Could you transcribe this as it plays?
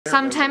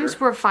Sometimes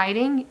we're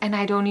fighting and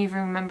I don't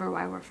even remember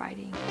why we're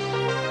fighting.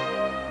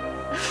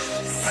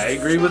 I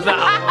agree with that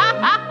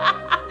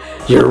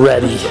one. You're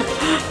ready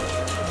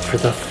for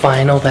the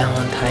final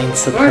Valentine's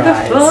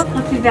surprise.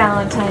 Happy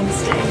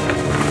Valentine's Day.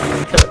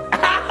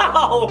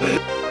 Ow!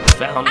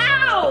 Found.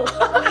 Ow!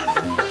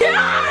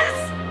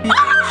 Yes!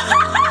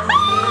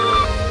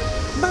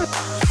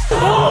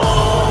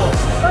 Oh!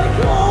 I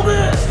called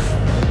it!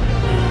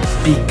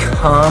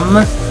 Become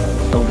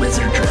a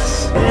wizardress.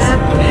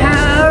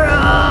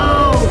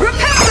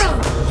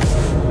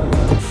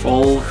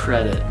 Full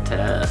credit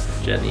to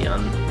Jenny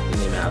on the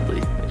name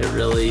Adley. It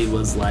really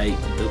was like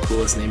the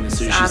coolest name. As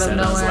soon as she said it,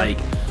 I was like,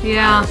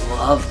 yeah. I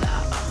love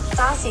that.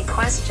 Saucy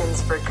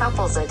questions for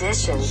couples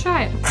edition.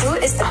 Try it. Who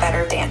is the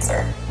better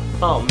dancer?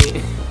 Oh, me.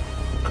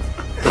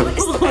 Who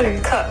is the better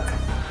cook?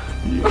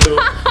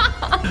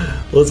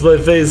 What's my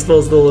face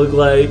supposed to look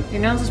like?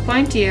 Your nose is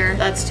pointier.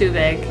 That's too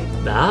big.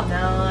 That?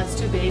 No, that's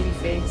too baby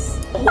face.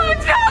 I've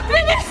not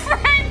been his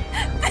friend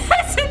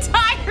this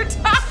entire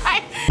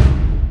time.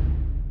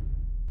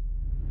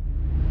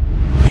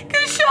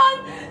 Cause Shaun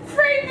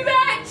framed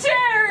that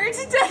chair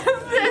instead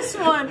of this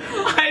one.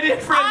 I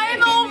didn't frame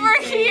I'm over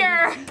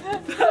here.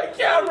 The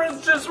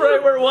camera's just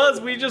right where it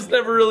was. We just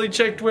never really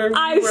checked where we were.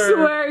 I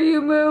swear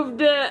you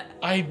moved it.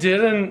 I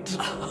didn't.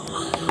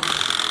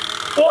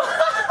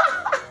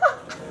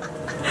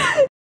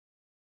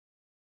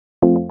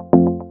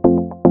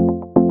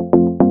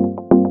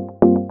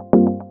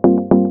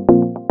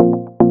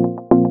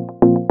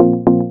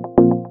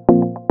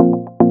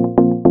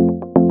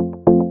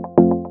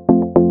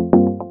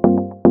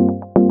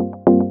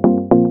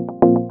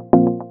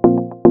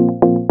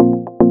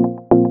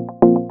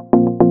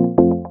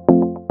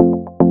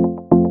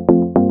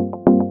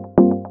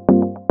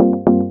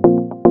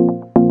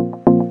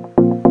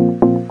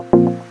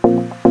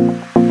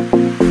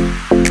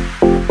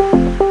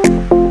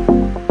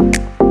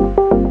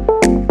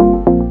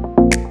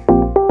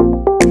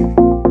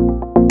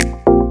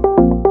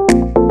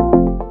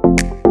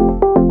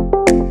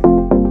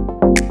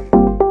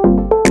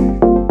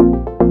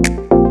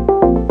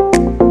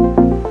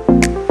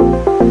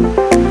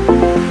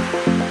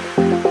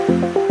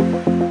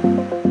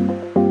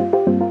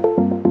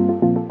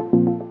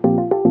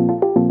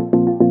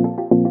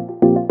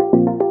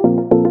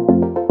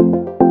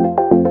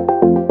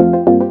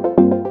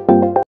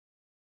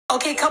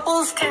 Okay,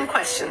 couples, 10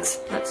 questions.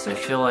 I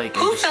feel like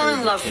Who fell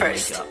in love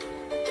first?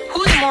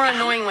 Who's more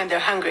annoying when they're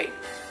hungry?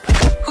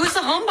 Who's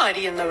the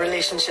homebody in the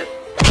relationship?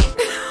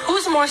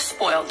 Who's more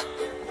spoiled?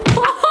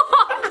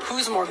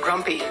 Who's more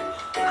grumpy?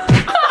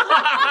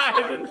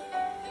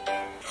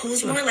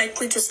 Who's more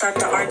likely to start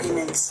the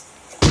arguments?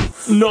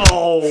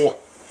 No.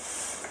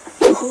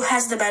 Who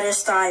has the better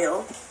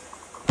style?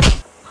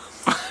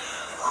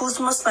 Who's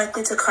most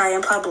likely to cry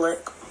in public?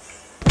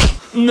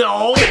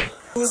 No.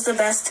 Who's the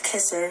best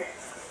kisser?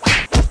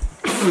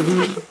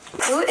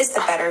 Who is the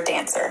better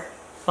dancer?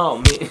 Oh,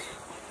 me.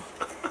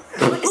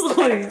 Who is the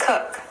better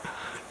cook?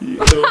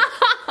 You.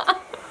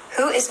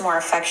 Who is more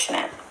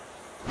affectionate?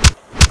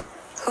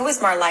 Who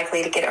is more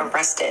likely to get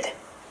arrested?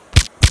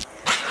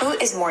 Who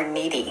is more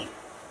needy?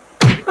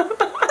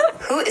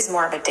 Who is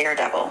more of a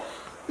daredevil?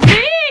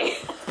 Me!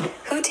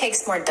 Who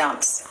takes more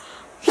dumps?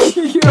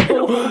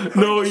 No,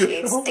 Who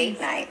initiates date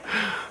night?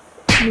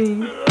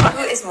 Who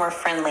is more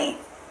friendly?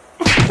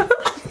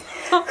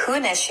 Who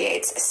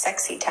initiates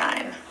sexy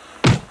time?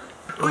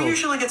 Who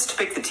usually gets to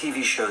pick the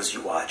TV shows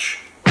you watch?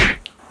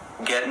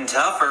 Getting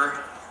tougher.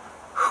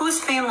 Whose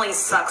family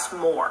sucks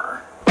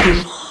more?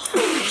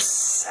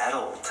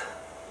 Settled.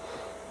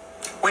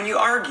 When you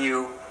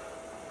argue,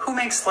 who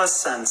makes less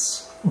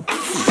sense?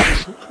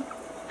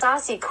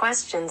 Saucy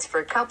questions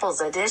for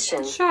couples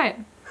edition. Try it.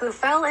 Who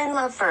fell in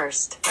love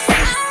first?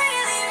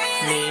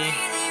 Me.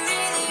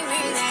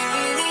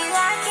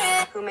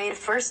 Who made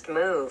first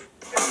move?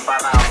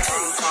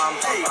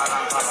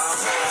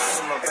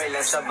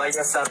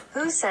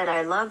 Who said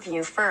I love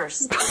you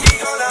first?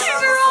 These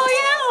are all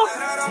you.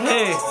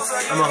 Hey,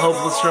 I'm a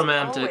hopeless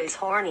romantic. Always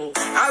horny.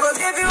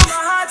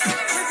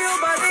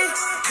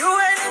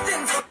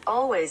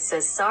 Always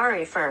says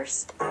sorry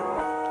first.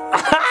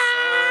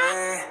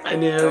 I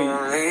knew.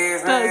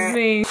 That's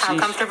me. How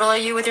comfortable are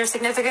you with your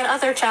significant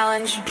other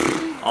challenge?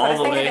 All the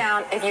Put a finger way.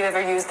 down if you've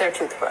ever used their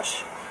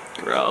toothbrush.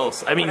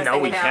 Gross. I mean, Put a no,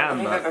 we finger down can,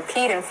 if you've but. ever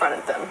peed in front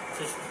of them.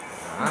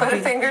 Put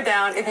a finger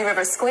down if you've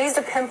ever squeezed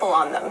a pimple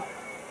on them.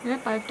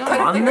 Yep, I've Put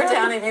done a it. finger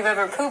down if you've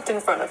ever pooped in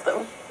front of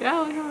them.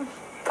 Yeah, we have.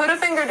 Put a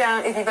finger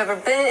down if you've ever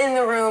been in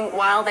the room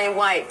while they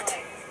wiped.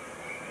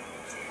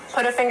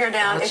 Put a finger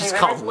down It's if just you've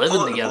called ever...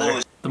 living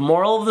together. The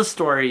moral of the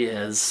story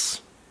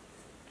is,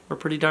 we're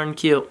pretty darn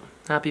cute.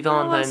 Happy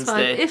Valentine's Fun.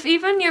 Day. If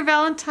even your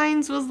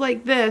Valentine's was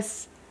like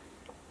this,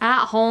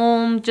 at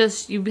home,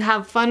 just you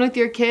have fun with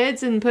your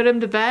kids and put them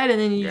to bed, and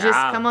then you just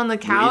come on the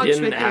couch we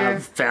didn't with have your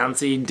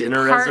fancy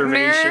dinner partner.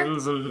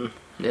 reservations and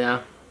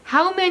yeah.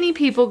 How many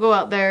people go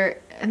out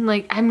there and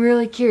I'm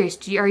really curious,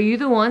 are you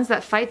the ones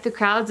that fight the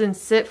crowds and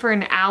sit for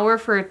an hour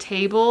for a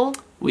table?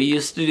 We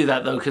used to do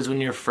that though, because when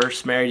you're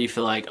first married, you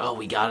feel like, oh,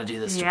 we gotta do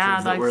this to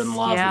prove that we're in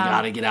love. Yeah. We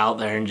gotta get out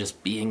there and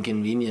just be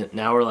inconvenient.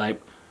 Now we're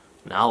like,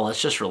 no,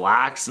 let's just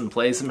relax and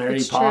play some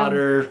Harry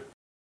Potter.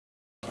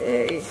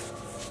 Okay.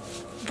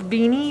 The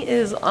beanie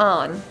is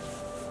on.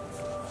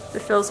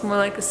 It feels more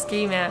like a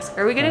ski mask.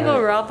 Are we gonna go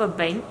rob a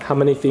bank? How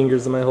many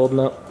fingers am I holding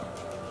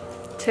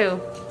up? 2.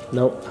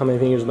 Nope. How many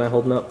fingers am I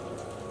holding up?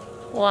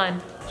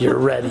 1. You're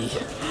ready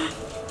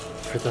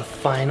for the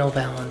final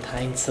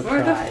Valentine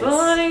surprise. For the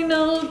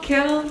final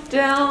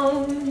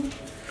countdown.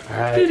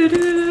 Alright.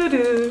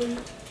 It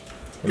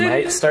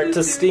might start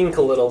to stink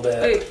a little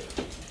bit. Wait.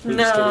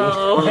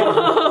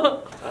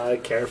 No.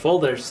 Careful,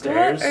 there's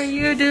stairs. What are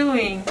you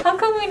doing? How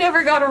come we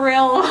never got a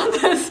rail on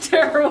this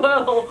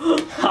stairwell?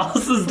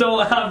 Houses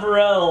don't have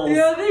rails.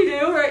 Yeah, they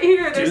do. Right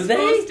here. They're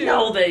supposed to.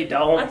 No, they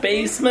don't.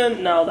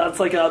 Basement? No, that's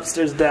like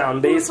upstairs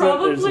down. Basement?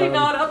 Probably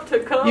not up to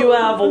code. You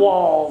have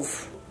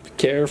walls.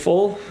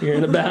 Careful, you're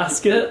in a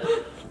basket.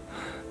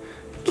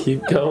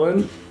 Keep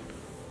going.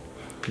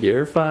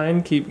 You're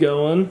fine, keep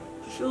going.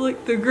 I feel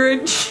like the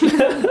Grinch.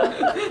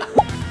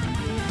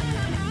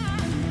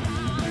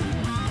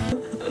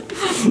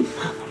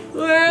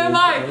 Where am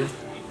I?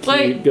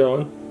 Wait. Keep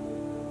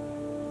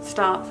going.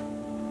 Stop.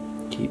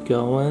 Keep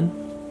going.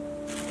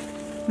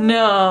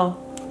 No.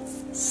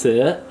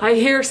 Sit. I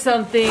hear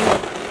something.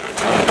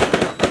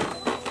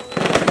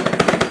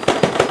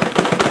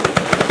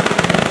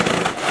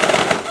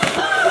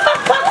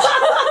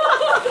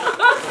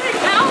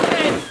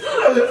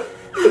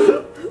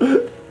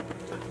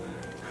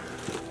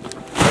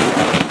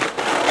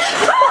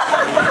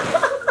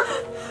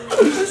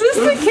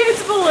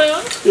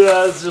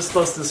 Yeah, it's just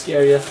supposed to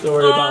scare you. Don't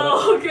worry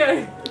about it.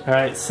 Okay.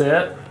 Alright,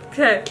 sit.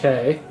 Okay.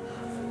 Okay.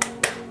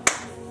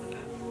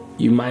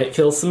 You might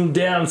feel some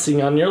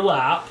dancing on your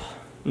lap.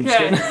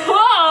 Okay.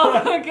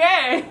 Whoa!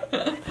 Okay.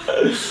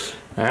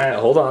 Alright,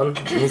 hold on.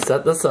 Let me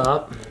set this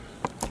up.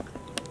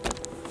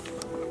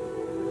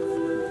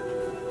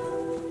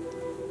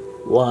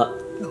 What?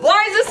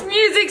 Why does this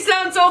music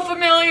sound so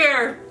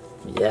familiar?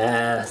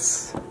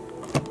 Yes.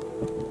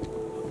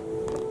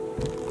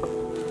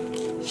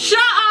 Shut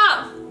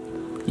up!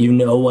 You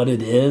know what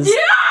it is?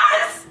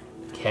 Yes!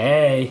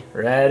 Okay,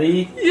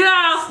 ready?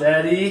 Yeah.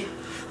 Steady.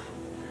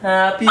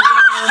 Happy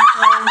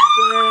Valentine's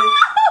Day.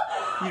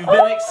 You've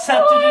been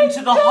accepted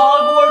into the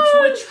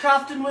Hogwarts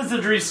Witchcraft and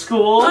Wizardry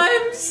School.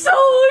 I'm so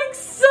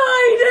excited!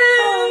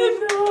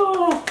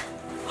 Oh,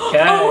 no.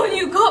 Okay. Oh, and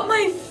you got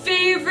my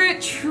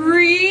favorite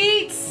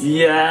treats?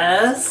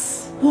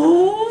 Yes.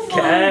 Oh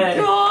my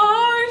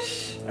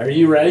gosh. Are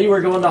you ready?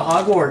 We're going to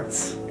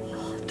Hogwarts.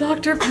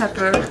 Dr.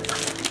 Pepper.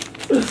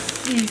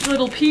 These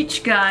little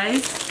peach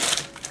guys.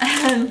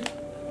 And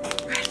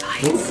red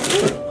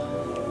lights.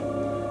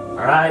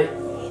 Alright.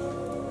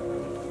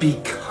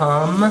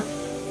 Become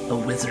a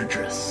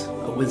wizardress.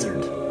 A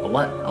wizard. A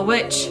what? A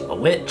witch. A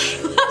witch.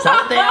 Is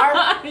that what they are?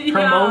 Yeah.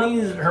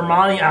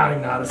 Hermione, I don't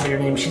even know how to say her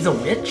name. She's a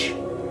witch?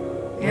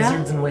 Yeah.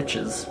 Wizards and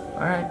witches.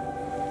 Alright.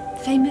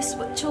 Famous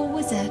witch or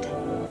wizard.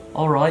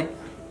 Alright.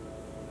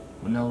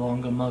 We're no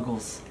longer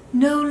muggles.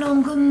 No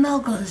longer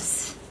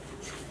muggles.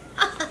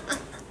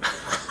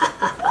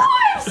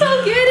 I'm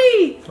so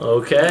giddy!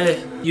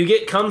 Okay. You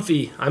get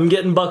comfy. I'm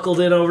getting buckled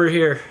in over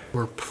here.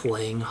 We're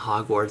playing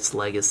Hogwarts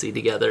Legacy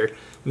together.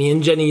 Me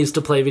and Jenny used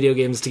to play video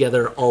games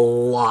together a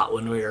lot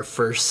when we were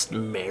first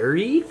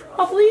married,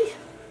 probably?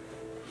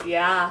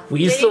 Yeah.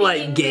 We used to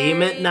like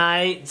game at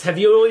night. Have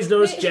you always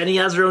noticed Jenny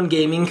has her own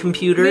gaming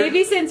computer?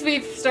 Maybe since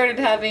we've started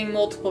having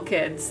multiple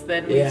kids,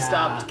 then we've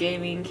stopped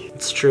gaming.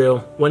 It's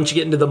true. Once you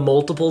get into the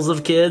multiples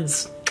of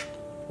kids,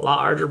 a lot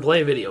harder to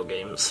play video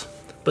games.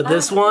 But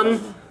this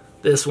one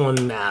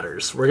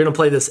matters. We're gonna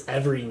play this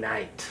every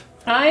night.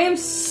 I am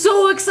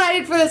so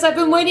excited for this. I've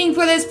been waiting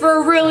for this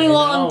for a really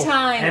long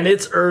time. And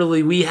it's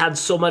early. We had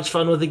so much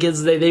fun with the kids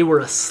today. They were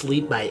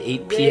asleep by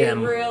 8 p.m.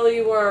 They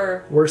really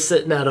were. We're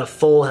sitting at a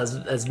full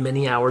as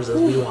many hours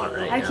as we want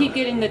right now. I keep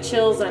getting the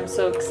chills. I'm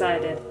so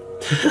excited.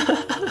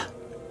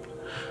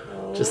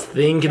 Just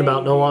thinking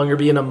about no longer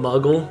being a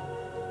muggle.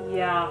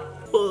 Yeah.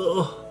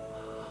 Ugh.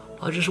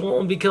 I just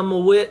want to become a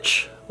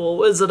witch. Or a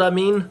wizard, I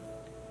mean.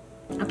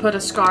 I put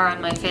a scar on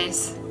my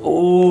face.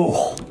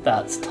 Oh,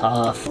 that's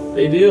tough.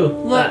 They do.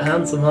 Look. That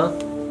handsome, huh?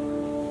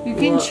 You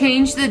can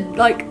change the,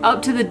 like,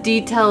 up to the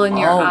detail in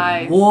your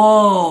eye.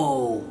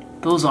 Whoa.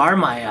 Those are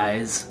my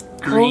eyes.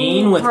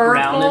 Green with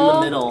brown in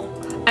the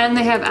middle. And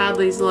they have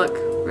Adley's, look.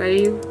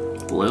 Ready?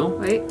 Blue?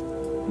 Wait.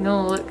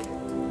 No, look.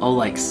 Oh,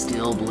 like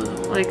steel blue.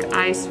 Like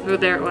ice. Oh,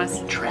 there it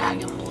was.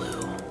 Dragon blue.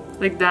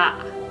 Like that.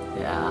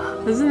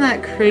 Yeah. Isn't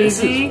that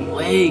crazy? This is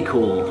way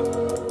cool.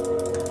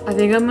 I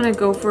think I'm gonna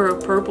go for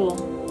a purple.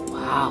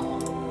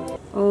 Wow.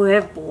 Oh, they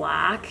have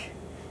black?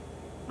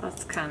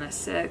 That's kind of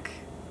sick.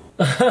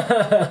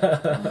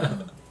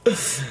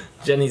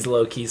 Jenny's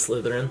low-key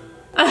Slytherin.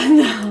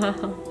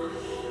 No.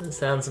 This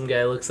handsome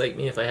guy looks like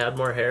me if I had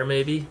more hair,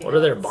 maybe. What do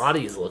their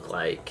bodies look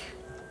like?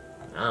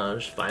 I don't know,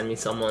 just find me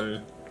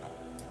someone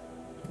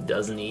who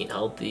doesn't eat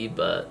healthy,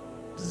 but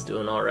is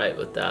doing alright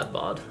with that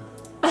bod.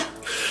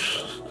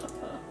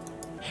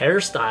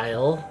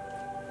 hairstyle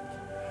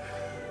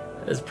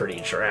is pretty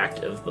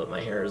attractive, but my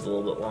hair is a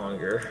little bit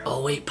longer.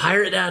 Oh wait,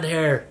 pirate dad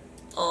hair.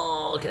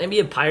 Oh, can I be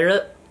a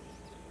pirate?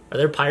 Are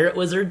there pirate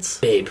wizards?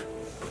 Babe,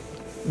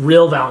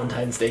 real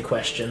Valentine's Day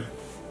question.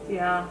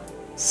 Yeah.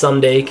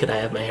 Someday, could I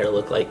have my hair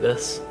look like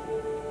this?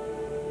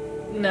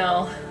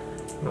 No.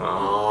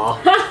 Aww.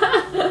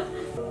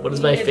 What is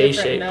my face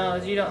shape?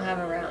 Nose. You don't have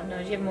a round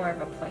nose. You have more of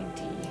a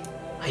pointy.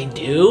 I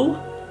do?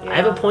 Yeah. I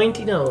have a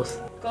pointy nose.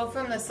 Go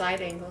from the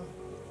side angle.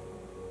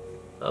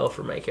 Oh,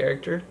 for my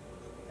character?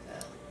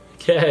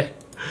 Okay.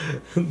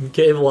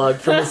 Okay, vlog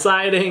from the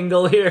side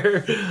angle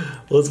here.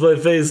 What's my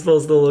face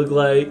supposed to look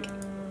like?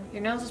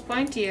 Your nose is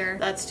pointier.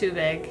 That's too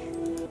big.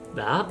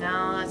 That?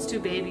 No, that's too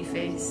baby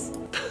face.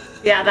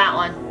 Yeah, that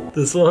one.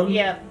 This one?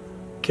 Yeah.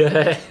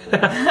 Okay.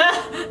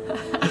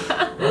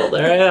 Well,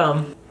 there I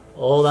am.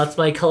 Oh, that's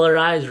my color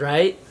eyes,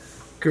 right?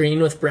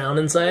 Green with brown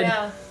inside?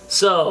 Yeah.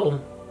 So,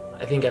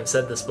 I think I've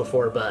said this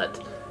before, but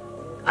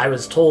I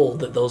was told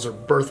that those are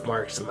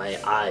birthmarks in my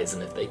eyes,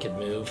 and if they could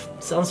move.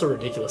 Sounds so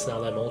ridiculous now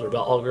that I'm older,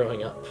 but all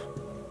growing up,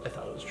 I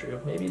thought it was true.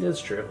 Maybe it is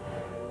true.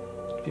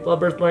 Do people have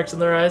birthmarks in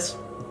their eyes?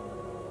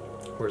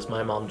 Or is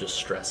my mom just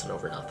stressing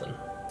over nothing?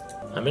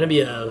 I'm gonna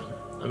be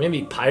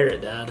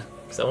pirate dad,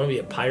 because I want to be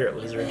a pirate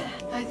wizard.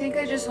 I think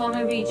I just want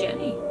to be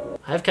Jenny.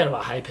 I have kind of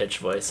a high-pitched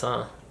voice,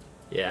 huh?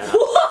 Yeah.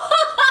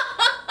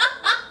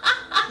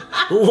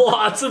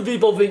 Lots of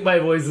people think my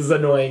voice is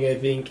annoying, I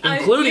think.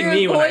 Including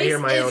me when I hear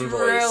my own voice.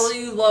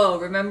 Really low.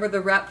 Remember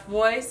the rep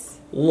voice?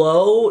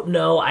 Low?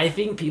 No, I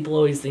think people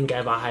always think I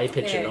have a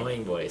high-pitched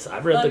annoying voice.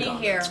 I've read the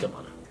comments. Come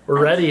on.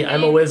 We're ready.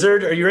 I'm a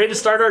wizard. Are you ready to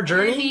start our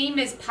journey? Your name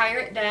is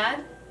Pirate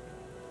Dad?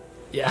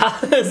 Yeah?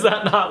 Does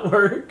that not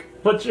work?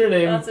 What's your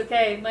name? That's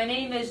okay. My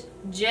name is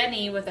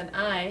Jenny with an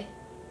I.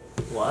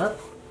 What?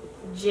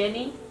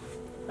 Jenny?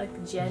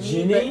 Like Jenny,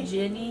 Ginny? but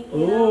Jenny.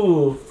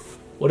 Ooh.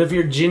 What if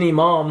you're Ginny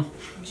Mom?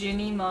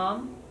 Ginny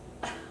Mom?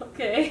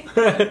 Okay.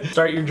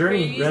 Start your Are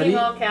journey. you using Ready?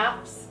 all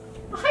caps?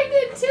 I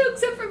did too,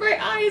 except for my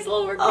I is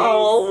lowercase.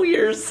 Oh,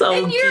 you're so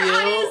and cute. your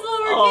I is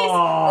lowercase.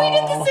 Aww. We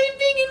did the same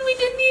thing and we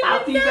didn't even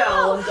Happy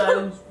know.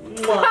 Valentine's.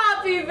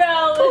 Happy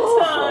Valentine's.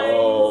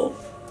 Oh.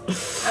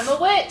 I'm a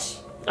witch.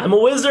 I'm a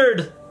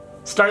wizard.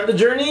 Start the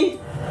journey.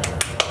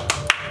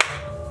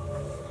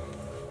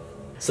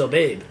 So,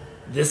 babe,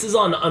 this is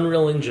on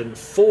Unreal Engine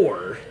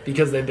 4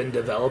 because they've been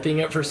developing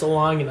it for so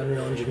long, and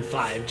Unreal Engine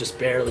 5 just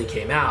barely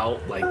came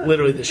out. Like,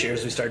 literally this year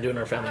as we started doing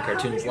our family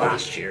cartoons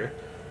last year.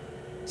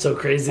 So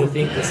crazy to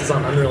think this is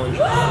on Unreal Engine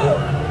 4.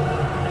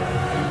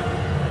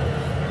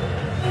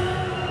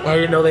 I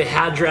didn't know they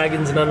had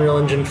dragons in Unreal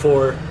Engine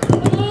 4.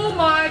 Oh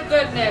my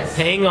goodness.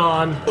 Hang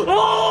on.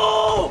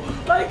 Oh!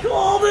 I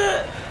called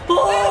it!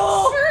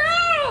 Oh!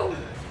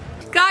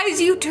 It's true! Guys,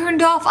 you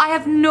turned off. I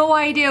have no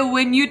idea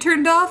when you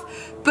turned off,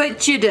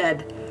 but you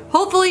did.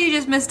 Hopefully you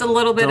just missed a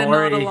little bit Don't and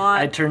worry, not a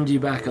lot. I turned you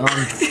back on.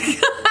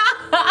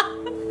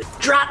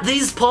 Drat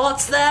these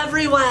pots, they're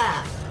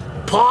everywhere!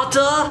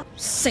 Potter?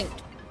 Saint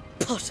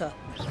Potter.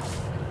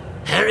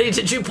 Harry,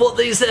 did you put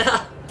these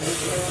there?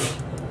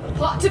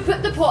 Pot to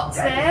put the pots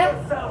there.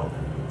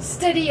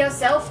 Steady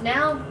yourself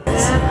now.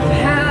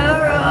 Reparo!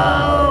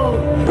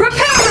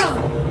 Reparo!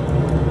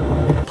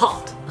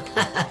 Pot.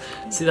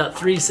 See that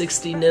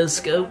 360 no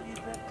scope?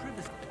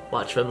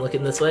 Watch if I'm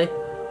looking this way.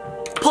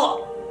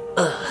 Pot!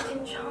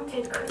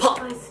 Enchanted Pop.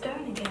 crystallized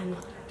stone again.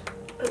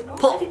 But what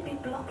Pop. could it be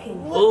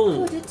blocking?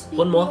 Oh,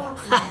 one more.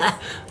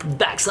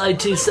 Backside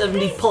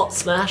 270 pot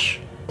smash.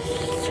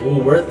 Ooh,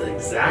 we're at the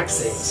exact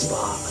same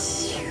spot.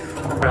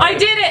 I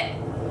did it!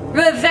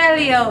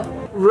 Revelio!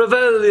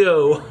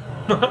 Revelio.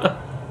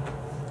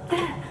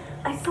 There,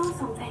 I saw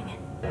something.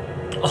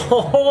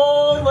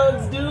 Oh,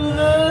 let's do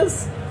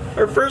this!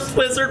 Our first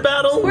wizard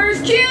battle.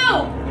 Where's Q?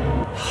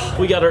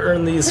 We gotta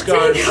earn these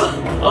scars.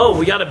 Oh,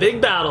 we got a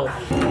big battle.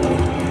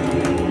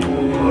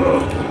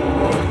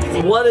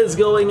 What is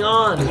going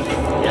on?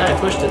 Yeah, I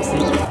pushed it, see?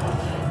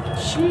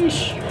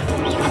 Sheesh.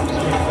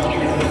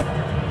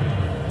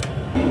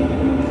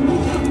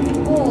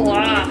 Oh,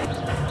 wow.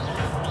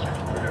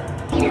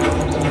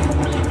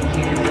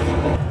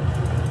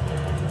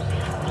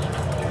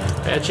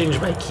 I gotta change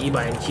my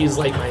keybind. Q's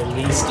like my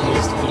least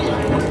used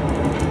keybind.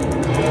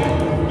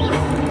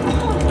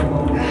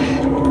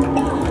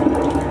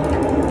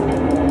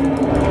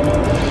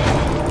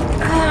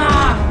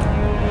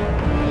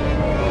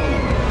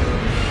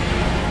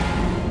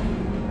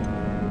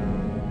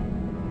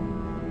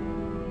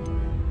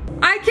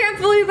 I can't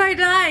believe I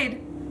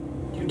died.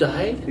 You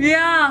died?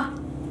 Yeah.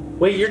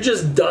 Wait, you're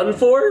just done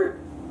for?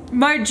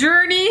 My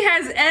journey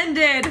has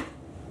ended.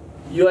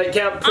 You like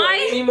can't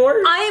play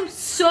anymore? I am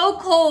so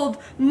cold.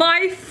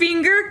 My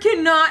finger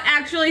cannot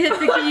actually hit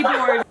the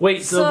keyboard.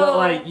 Wait, so but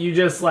like you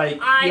just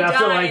like I you have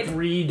to like died.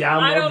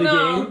 re-download I don't the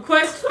know. game?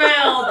 Quest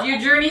failed. Your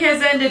journey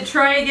has ended.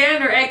 Try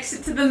again or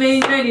exit to the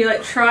main menu.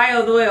 Like try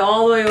all the way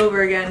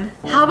over again.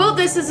 How about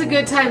this is a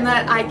good time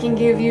that I can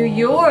give you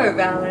your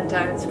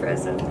Valentine's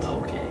present?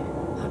 Okay.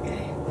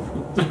 Okay.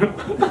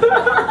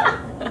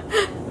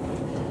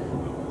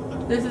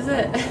 This is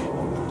it.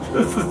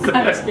 This is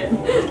I'm just kidding.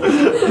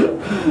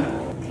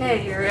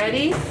 Okay, you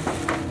ready?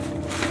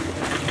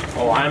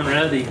 Oh, I'm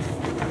ready.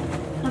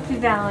 Happy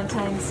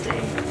Valentine's Day.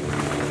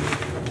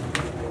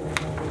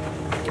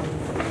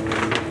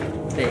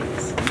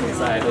 Thanks. I'm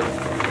excited.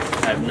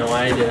 I have no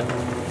idea.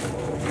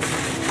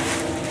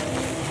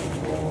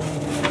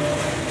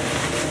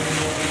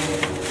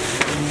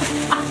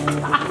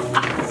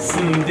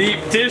 Some deep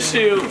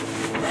tissue.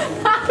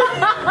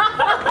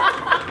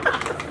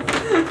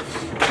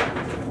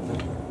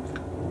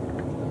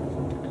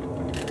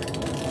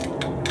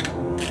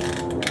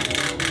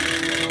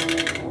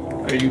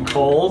 Are you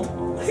cold?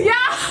 Yeah!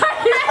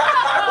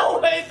 Oh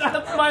wait,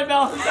 that's my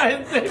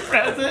Valentine's Day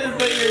present, is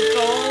that you're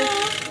cold?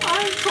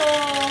 I'm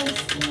cold.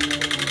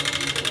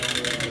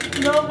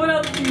 No, what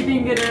else do you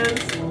think it is?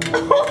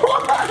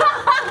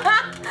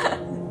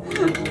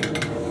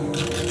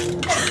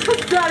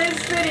 That is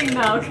fitting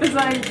though, because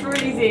I'm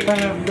freezing. I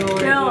have no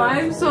idea. No,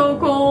 I'm so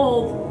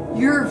cold.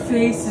 Your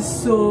face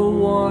is so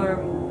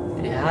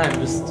warm. Yeah, I'm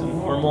just a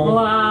normal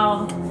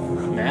Wow.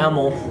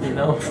 mammal, you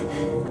know.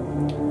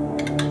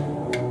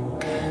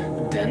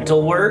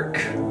 Dental work.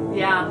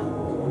 Yeah.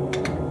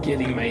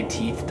 Getting my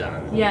teeth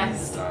done.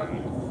 Yes. It's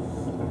done.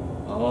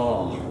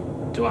 Oh.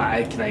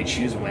 Can I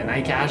choose when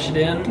I cash it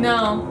in?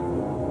 No.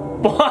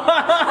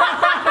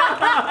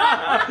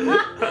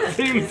 That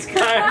seems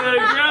kind of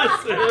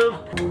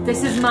aggressive.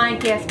 This is my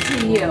gift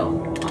to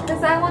you.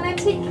 Because I want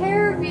to take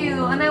care of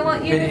you and I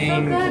want you to feel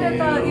Thank good you.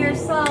 about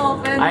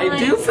yourself. And I like,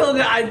 do feel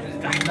good. I'm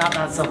not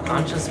that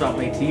self-conscious about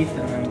my teeth,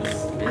 and I'm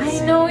just busy.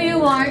 I know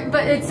you aren't,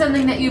 but it's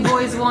something that you've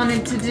always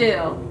wanted to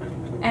do.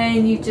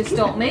 And you just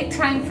don't make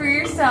time for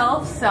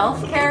yourself.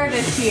 Self-care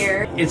this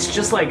year. It's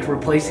just like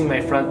replacing my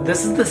front.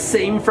 This is the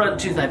same front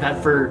tooth I've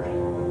had for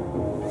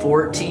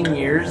 14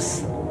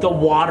 years. The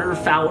water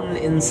fountain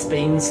in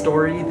Spain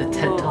story, the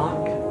TED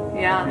Talk.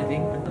 Yeah.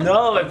 Everything.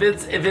 No, if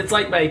it's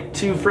like my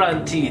two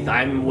front teeth,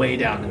 I'm way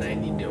down and I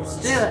need new ones.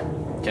 Do it.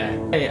 Okay.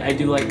 Hey, I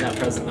do like that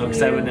present though,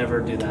 because I would never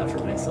do that for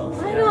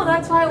myself. I know,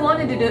 that's why I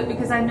wanted to do it,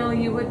 because I know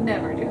you would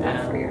never do that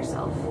Yeah. for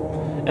yourself.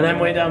 And I'm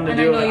way down to And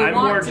I do know it. you I'm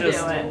want more to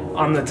just do it.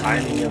 on the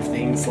timing of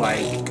things.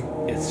 Like,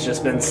 it's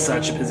just been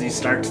such a busy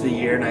start to the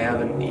year, and I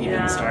haven't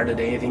even started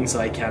anything, so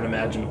I can't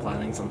imagine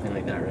planning something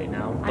like that right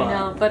now. I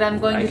know, but I'm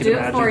going I to can do it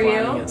imagine for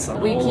planning you. it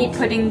some- We keep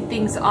putting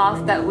things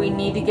off that we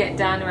need to get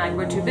done. We're like,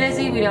 we're too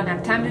busy, we don't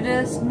have time to do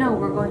this. No,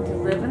 we're going to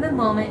live in the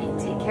moment and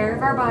take care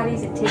of our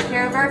bodies and take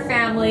care of our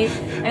family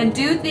and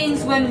do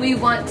things when we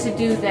want to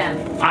do them.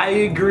 I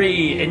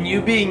agree, and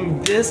you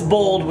being this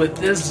bold with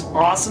this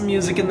awesome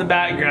music in the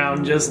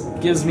background just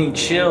gives me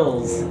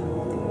chills.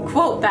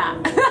 Quote that.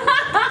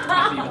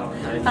 Happy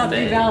Valentine's Happy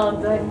Day.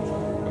 Valentine's.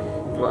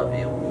 Love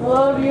you.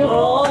 Love you.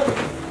 Oh.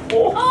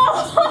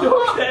 Oh. You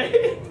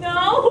okay?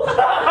 No.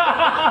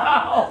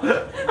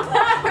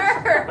 That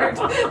hurt.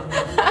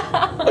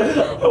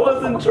 I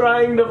wasn't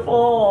trying to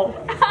fall.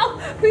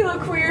 Ow, we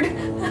look weird.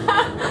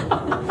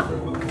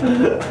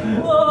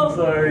 Whoa.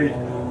 Sorry.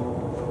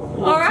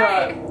 We'll All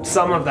right. cut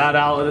some of that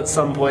out at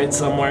some point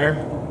somewhere.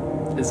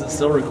 Is it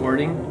still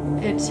recording?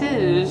 It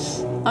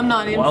is. I'm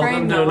not in Welcome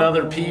frame to though.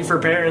 another P for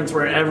Parents,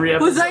 where every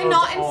episode. Was I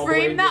not in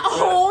frame that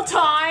whole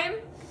time?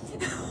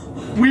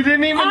 We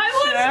didn't even I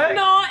was check.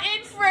 not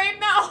in frame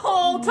that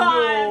whole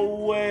time. No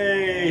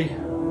way.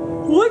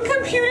 What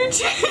computer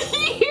chair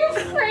you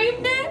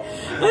framed it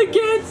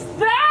against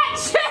that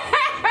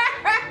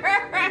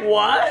chair?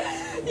 What?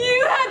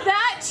 You had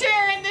that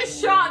chair in the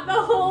shot the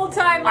whole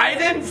time. I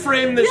didn't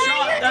frame the Yeah,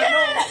 shot. you No,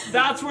 did.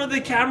 that's where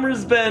the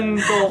camera's been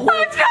the whole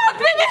I've not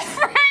been in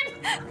frame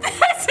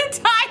this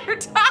entire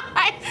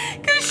time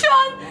because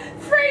Sean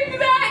framed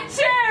that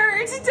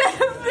chair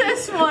instead of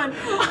this one.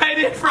 I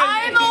didn't frame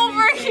I'm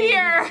over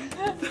here.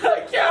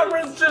 The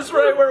camera's just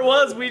right where it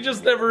was. We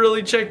just never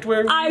really checked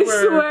where we were. I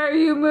swear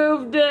you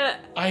moved it.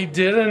 I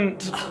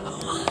didn't.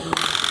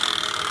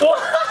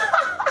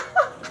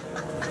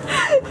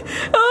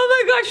 Oh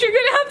my gosh, you're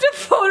gonna have to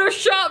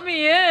Photoshop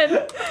me in.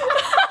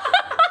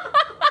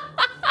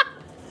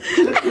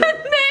 And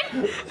then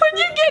when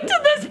you get to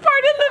this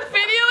part of the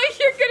video,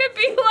 you're gonna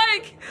be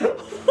like,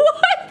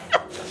 what the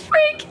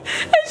freak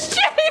has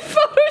Jenny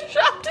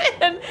Photoshopped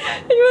in?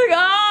 And you're like,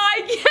 oh,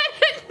 I get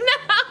it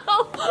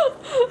now.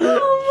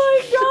 Oh my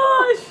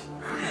gosh.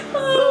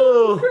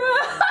 Oh,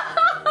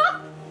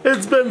 crap.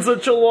 It's been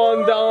such a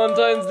long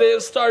Valentine's Day.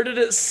 It started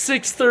at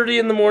 6:30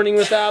 in the morning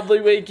with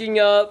Adley waking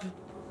up.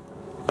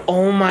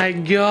 Oh my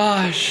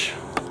gosh.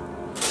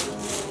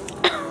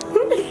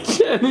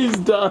 Jenny's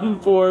done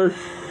for.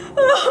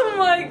 Oh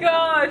my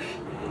gosh.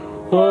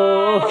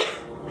 Oh.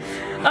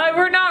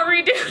 We're not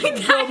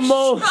redoing that The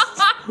most.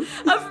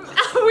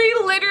 shot. We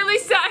literally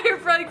sat here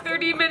for like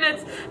 30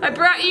 minutes. I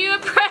brought you a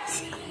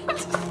present.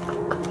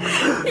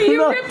 You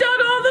No. ripped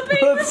out all the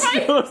paper Let's by do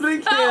it yourself.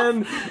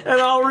 again,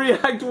 and I'll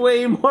react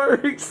way more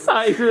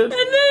excited. And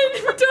then we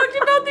talked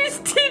about these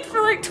teeth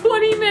for like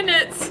 20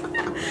 minutes.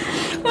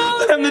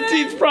 Oh, And the man.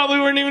 teeth probably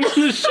weren't even in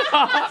the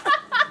shot.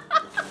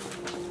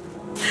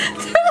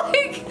 They're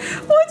like,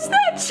 what's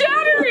that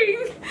chattering?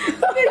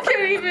 They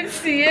can't even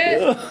see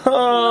it. Oh.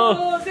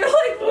 Oh, they're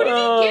like, what did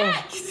he get?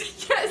 'Cause they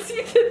can't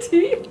see the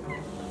teeth.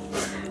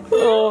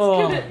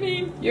 Oh. Could it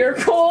mean you're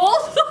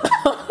cold?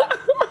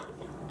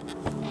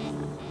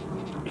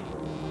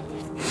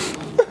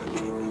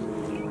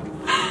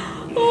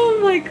 Oh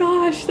my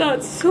gosh,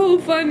 that's so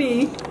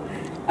funny.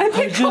 I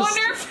think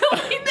Connor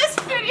filming this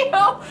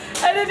video,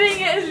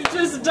 editing it, is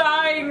just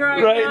dying right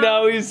now. Right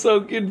now he's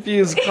so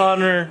confused.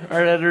 Connor,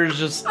 our editor, is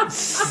just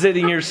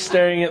sitting here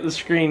staring at the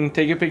screen.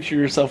 Take a picture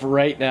of yourself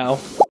right now.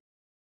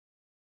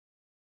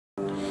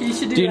 You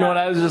should Do you know what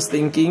I was just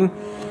thinking?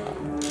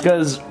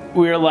 Because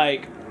we were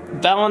like,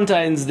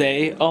 Valentine's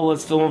Day, oh,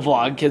 let's film a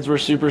vlog. Kids were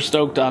super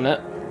stoked on it.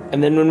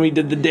 And then when we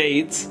did the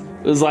dates,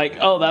 it was like,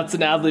 oh, that's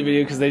an Adley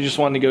video because they just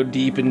wanted to go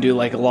deep and do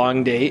like a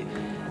long date.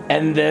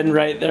 And then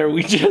right there,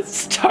 we just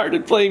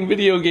started playing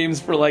video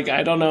games for like,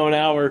 I don't know, an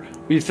hour.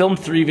 We filmed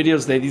 3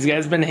 videos today. These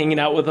guys have been hanging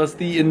out with us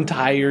the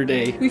entire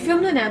day. We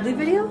filmed an Adley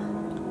video?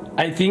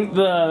 I think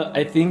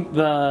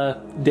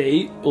the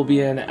date will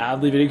be an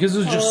Adley video because it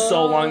was just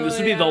so long. This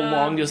would be the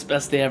longest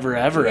best day ever.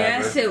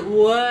 Yes, it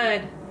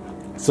would.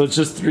 So it's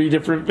just 3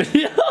 different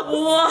videos.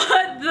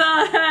 What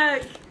the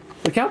heck?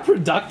 Look how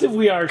productive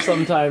we are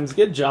sometimes.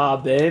 Good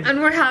job, babe.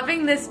 And we're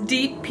having this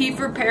deep P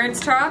for Parents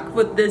talk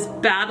with this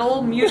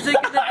battle music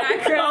in the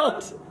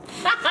background.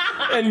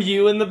 And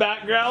you in the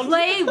background.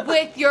 Play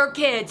with your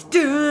kids.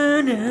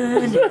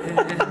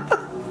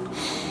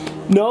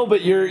 No,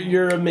 but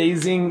you're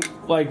amazing.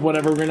 Like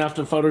whatever we're gonna have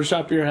to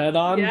Photoshop your head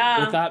on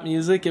with that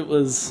music. It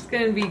was. It's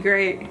gonna be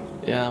great.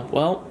 Yeah.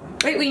 Well.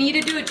 Wait, we need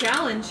to do a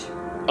challenge.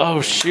 Oh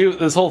shoot!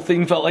 This whole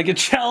thing felt like a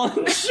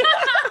challenge.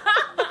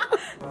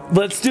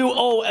 Let's do,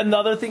 oh,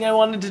 another thing I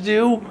wanted to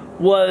do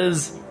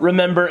was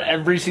remember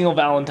every single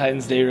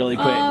Valentine's Day really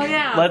quick. Oh,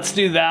 yeah. Let's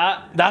do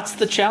that. That's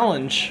the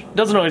challenge. It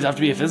doesn't always have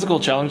to be a physical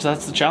challenge,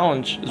 that's the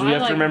challenge. Is we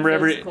have to remember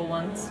every... physical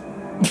ones.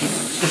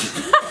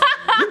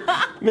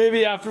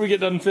 Maybe after we get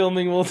done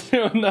filming, we'll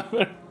do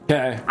another.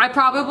 Okay. I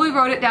probably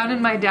wrote it down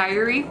in my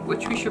diary,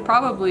 which we should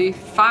probably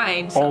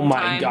find sometime. Oh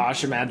my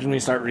gosh, imagine we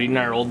start reading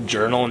our old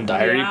journal and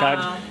diary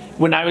pad.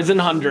 When I was in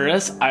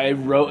Honduras, I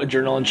wrote a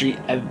journal entry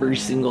every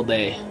single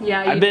day.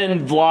 Yeah, I've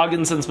been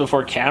vlogging since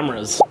before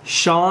cameras.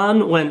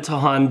 Shaun went to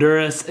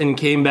Honduras and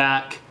came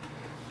back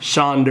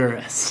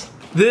Shaunduras.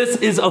 This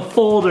is a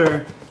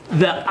folder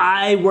that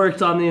I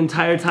worked on the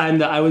entire time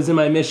that I was in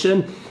my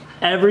mission.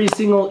 Every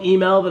single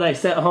email that I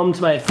sent home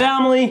to my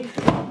family,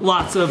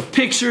 lots of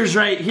pictures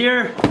right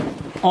here,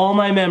 all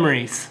my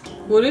memories.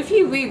 What if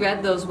you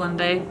reread those one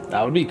day?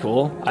 That would be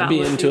cool. I'd be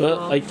into it.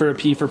 Like for a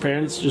P for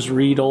Parents, just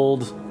read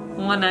old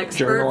one expert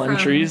journal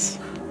entries.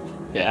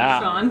 Yeah.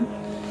 Shaun.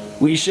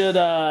 We should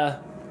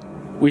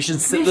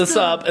sit this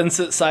up and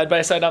sit side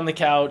by side on the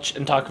couch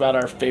and talk about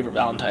our favorite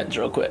Valentines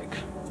real quick.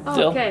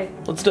 Oh, okay.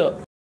 Let's do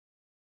it.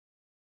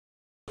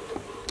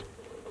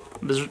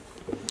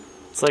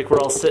 It's like we're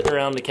all sitting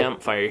around the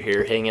campfire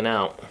here hanging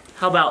out.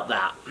 How about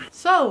that?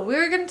 So, we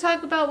were going to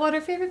talk about what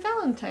our favorite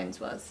Valentine's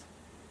was.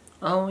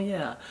 Oh,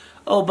 yeah.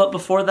 Oh, but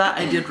before that,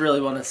 I did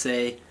really want to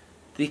say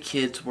the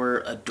kids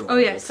were adorable. Oh,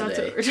 yes, today. that's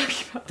what we were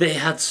talking about. They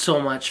had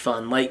so much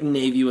fun. Like,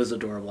 Navy was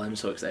adorable. I'm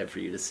so excited for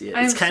you to see it.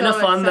 I'm It's kind of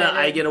so fun that excited.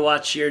 I get to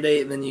watch your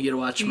date and then you get to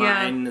watch Yeah.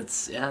 mine.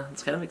 It's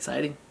kind of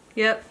exciting.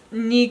 Yep.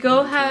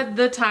 Nico had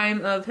the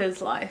time of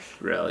his life.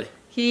 Really.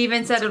 He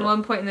even said at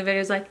one point in the video, he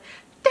was like,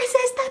 "This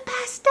is the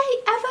best day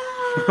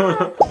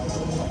ever!" This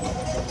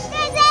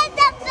is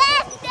the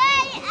best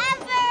day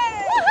ever!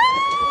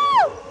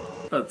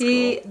 Woohoo! That's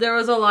cool. There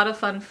was a lot of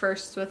fun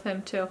firsts with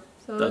him too.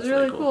 So it was That's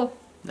really really cool. cool.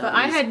 But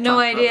I had no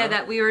idea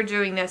that we were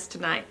doing this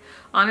tonight.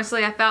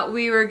 Honestly, I thought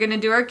we were gonna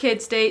do our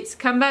kids' dates,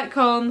 come back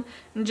home,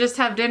 and just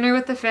have dinner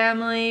with the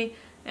family,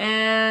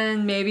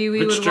 and maybe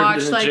we would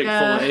watch like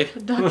a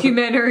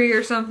documentary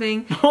or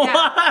something.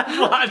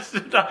 Watch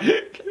the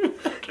documentary.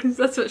 Because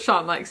that's what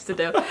Shaun likes to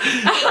do.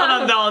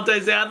 On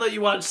Valentine's Day, I'd let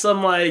you watch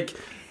some like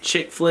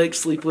chick flick,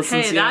 Sleepless in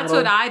Hey, Seattle. that's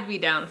what I'd be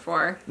down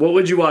for. What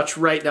would you watch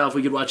right now if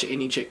we could watch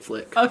any chick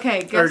flick?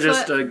 Okay, guess or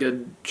just what? a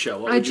good show.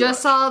 What I would you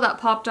just watch? saw that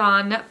popped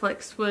on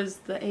Netflix was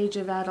The Age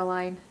of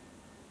Adeline.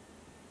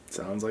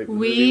 Sounds like the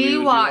movie We would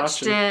be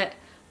watched watching. it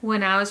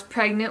when I was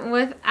pregnant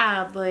with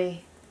Adley.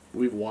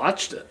 We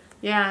watched it.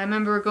 Yeah, I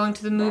remember going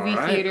to the movie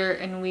Alright. theater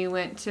and we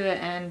went to it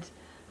and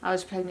I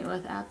was pregnant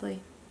with Adley.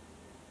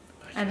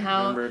 And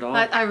how remember it all.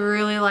 I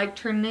really liked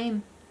her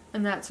name.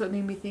 And that's what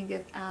made me think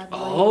of Adley.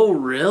 Oh,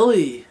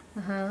 really?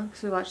 Uh-huh,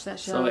 because we watched that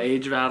show. So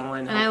Age of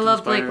Adeline. And I helped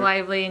love Blake inspire-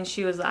 Lively and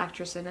she was the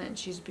actress in it and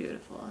she's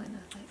beautiful. And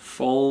I think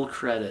Full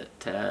credit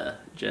to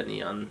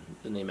Jenny on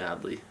the name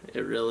Adley.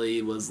 It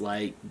really was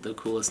like the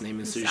coolest name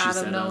as soon as she out of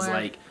said it. I was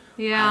nowhere. like,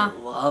 yeah. I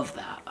love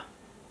that.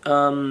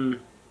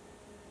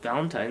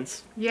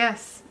 Valentine's.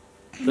 Yes.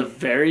 The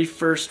very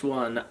first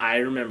one I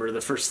remember,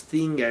 the first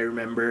thing I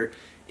remember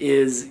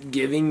is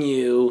giving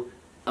you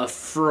a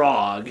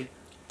frog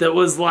that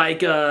was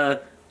like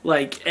a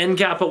end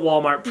cap at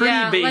Walmart,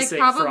 pretty basic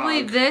like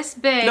probably frog. this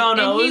big. No, and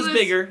it he was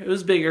bigger. It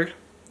was bigger.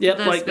 Yep,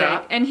 this like big.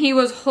 that. And he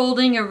was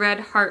holding a red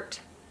heart.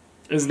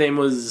 His name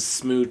was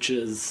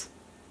Smooches.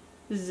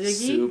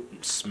 Ziggy?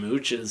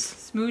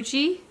 Smooches.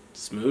 Smoochy?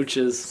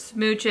 Smooches.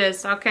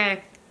 Smooches.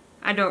 Okay.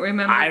 I don't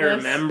remember I this.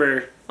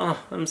 remember. Oh,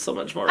 I'm so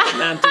much more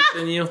romantic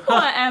than you.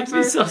 Whatever. Makes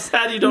me so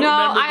sad you don't No,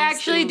 remember I these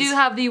actually things. do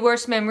have the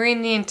worst memory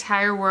in the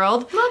entire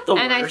world. Not the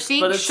and I worst,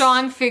 think but it's...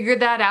 Shaun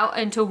figured that out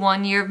into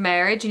 1 year of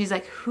marriage, and he's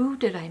like, who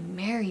did I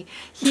marry?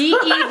 He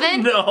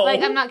even, No.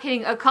 like, I'm not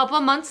kidding, a couple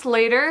months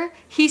later,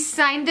 he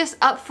signed us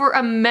up for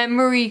a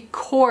memory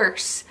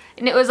course.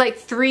 And it was like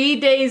 3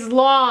 days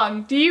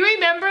long. Do you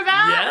remember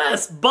that?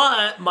 Yes,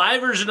 but my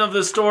version of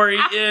the story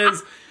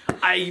is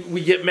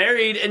we get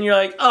married and you're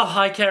like, oh,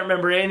 I can't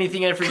remember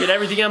anything, I forget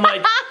everything. I'm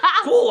like,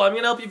 cool, I'm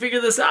gonna help you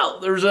figure this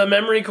out. There was a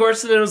memory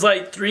course and it was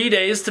like 3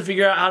 days to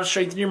figure out how to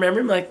strengthen your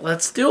memory. I'm like,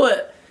 let's do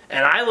it.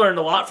 And I learned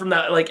a lot from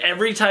that. Like,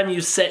 every time you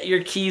set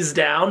your keys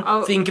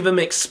down, think of them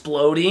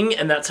exploding,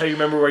 and that's how you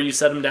remember where you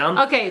set them down.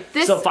 Okay,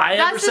 this is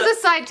a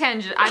side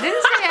tangent. I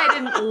didn't say I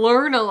didn't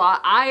learn a lot.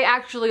 I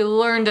actually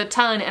learned a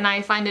ton, and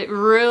I find it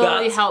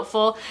really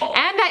helpful. And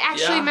I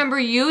actually remember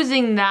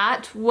using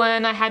that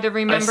when I had to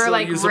remember,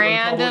 like,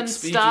 random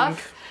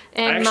stuff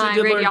in my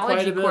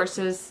radiology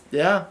courses.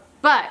 Yeah.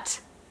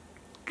 But...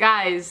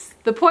 guys,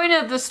 the point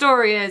of the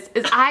story is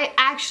I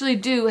actually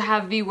do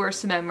have the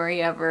worst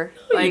memory ever.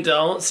 No, you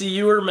don't. See,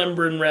 you were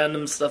remembering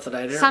random stuff that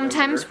I didn't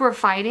Sometimes we're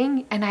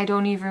fighting, and I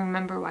don't even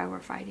remember why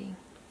we're fighting.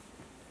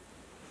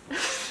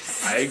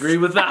 I agree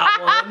with that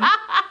one.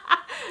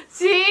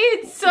 See,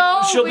 it's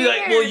so She'll weird. be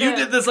like, well, you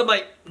did this. I'm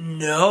like,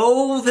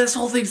 no, this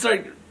whole thing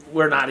started...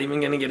 We're not even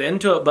going to get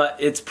into it, but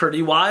it's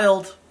pretty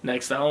wild.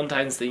 Next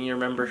Valentine's thing you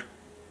remember.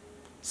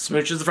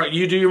 Smooches the frog.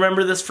 You do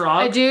remember this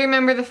frog? I do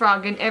remember the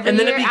frog, and every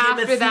year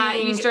after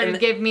that, you started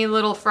giving me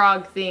little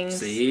frog things.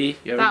 See?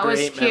 You have a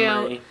great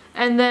memory.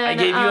 And then I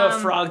gave you a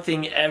frog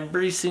thing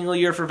every single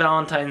year for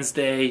Valentine's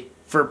Day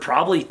for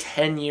probably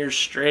 10 years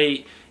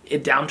straight.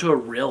 It down to a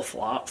real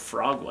frog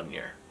one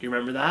year. Do you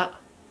remember that?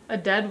 A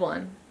dead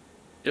one.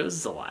 It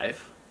was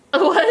alive.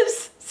 It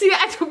was? See,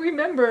 I don't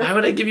remember. Why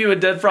would I give you a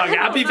dead frog?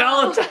 Happy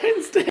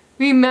Valentine's Day!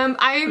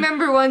 I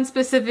remember one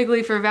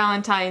specifically for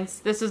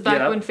Valentine's. This was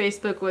back when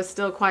Facebook was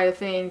still quite a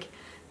thing.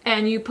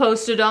 And you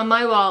posted on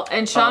my wall.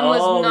 And Shaun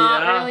was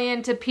not really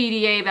into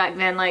PDA back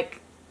then. Not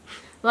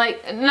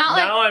like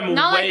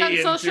on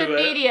social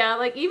media.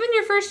 Like, even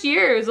your first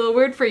year is a little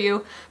weird for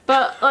you.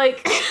 But,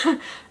 like,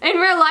 in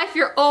real life,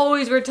 you're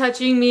always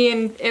touching me,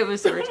 and it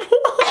was weird.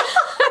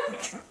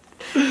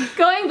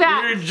 Going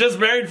back. We were just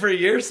married for a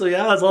year, so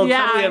yeah, I was all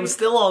cuddly. I'm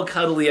still all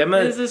cuddly. I'm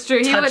a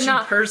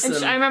touchy person.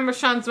 And I remember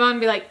Shaun's mom would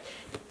be like,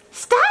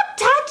 stop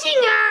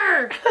touching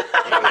her!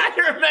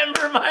 I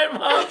remember my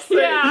mom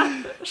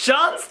saying,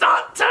 Shaun,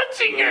 stop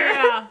touching her!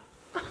 Yeah.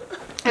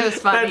 It was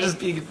funny. I'd just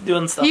be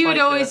doing stuff He would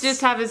always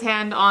just have his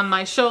hand on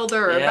my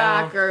shoulder or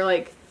back or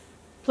like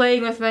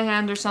playing with my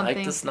hand or something. I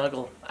like to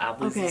snuggle.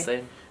 Adley's the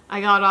same.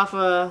 I got off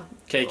a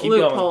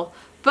loophole. Going.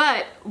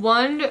 But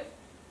one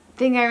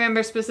thing I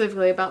remember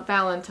specifically about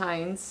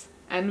Valentine's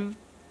and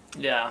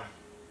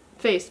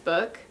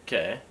Facebook.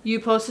 Okay. You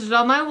posted it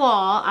on my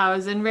wall. I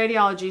was in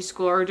radiology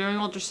school or doing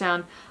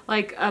ultrasound.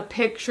 Like a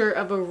picture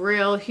of a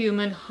real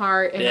human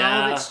heart and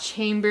all of its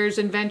chambers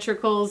and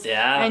ventricles.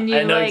 Yeah. And you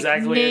I know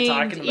exactly what you're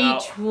talking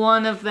about. Each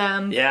one of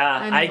them.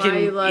 Yeah. I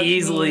can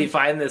easily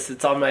find this.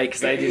 It's on my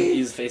because I didn't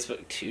use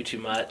Facebook too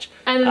much.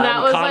 And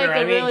that was Connor,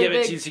 like a really give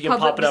it to you so you can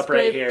pop it up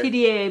right here.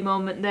 PDA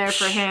moment there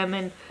for him,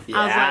 and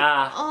I was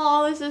like,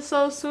 oh, this is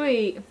so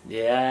sweet.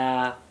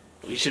 Yeah.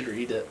 We should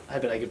read it. I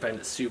bet I could find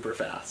it super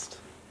fast.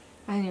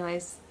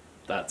 Anyways.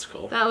 That's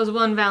cool. That was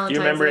one Valentine's.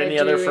 Do you remember any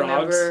other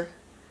frogs?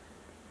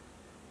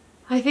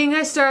 I think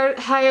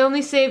I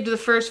only saved the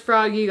first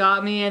frog you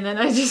got me, and then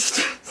I just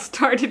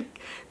started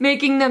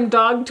making them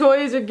dog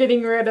toys or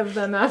getting rid of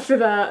them after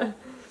that.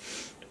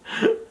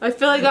 I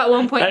feel like at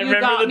one point you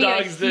got me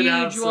a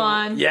huge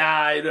one. Yeah,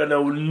 I don't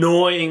know,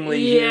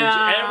 annoyingly huge.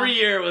 Every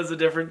year it was a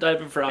different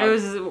type of frog. It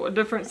was a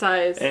different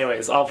size.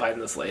 Anyways, I'll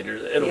find this later.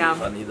 It'll be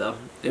funny though.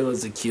 It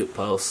was a cute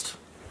post.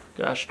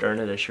 Gosh darn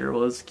it, I sure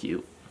was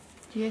cute.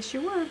 Yes,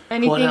 you were.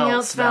 Anything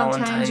else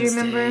Valentine's you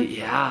remember? Day?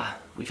 Yeah,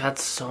 we've had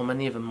so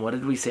many of them. What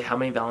did we say? How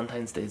many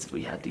Valentine's Days have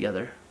we had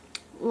together?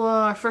 Well,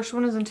 our first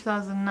one was in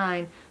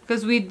 2009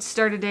 because we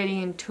started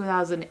dating in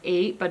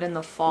 2008, but in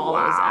the fall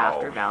it was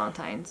after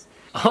Valentine's.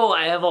 Oh,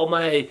 I have all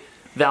my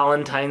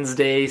Valentine's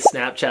Day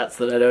Snapchats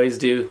that I'd always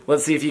do.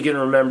 Let's see if you can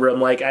remember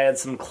them. Like, I had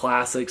some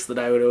classics that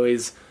I would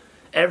always...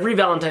 Every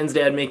Valentine's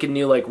Day I'd make a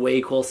new, like,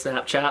 way cool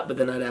Snapchat, but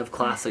then I'd have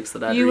classics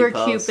that I'd repost. You were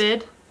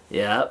Cupid.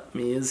 Yep,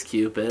 me as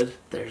Cupid.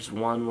 There's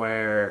one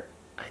where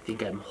I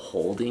think I'm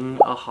holding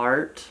a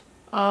heart.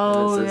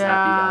 Oh, and it says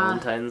Happy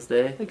Valentine's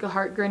Day. Like a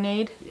heart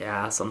grenade?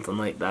 Yeah, something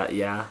like that,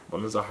 yeah.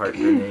 One was a heart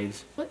grenade.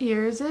 What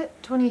year is it?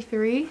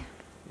 23?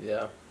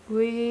 Yeah.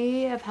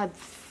 We have had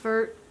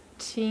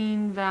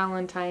 13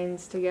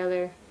 Valentines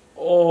together.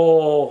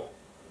 Oh,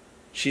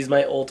 she's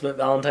my ultimate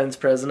Valentine's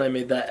present. I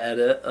made that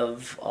edit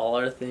of all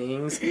our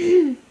things.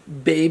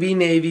 Baby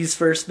Navy's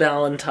first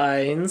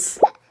Valentine's.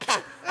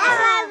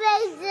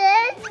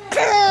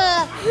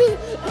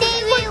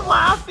 Navy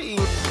laughing.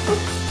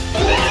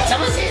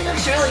 Someone say it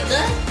looks really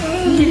good.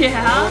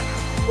 Yeah.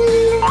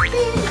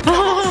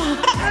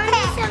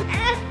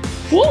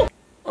 Whoa.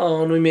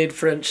 Oh, and we made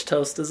French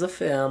toast as a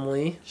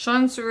family.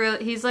 Sean's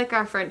he's like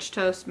our French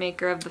toast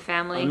maker of the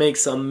family. I make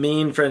some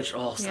mean French.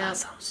 Oh, that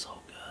sounds so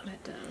good.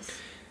 It does.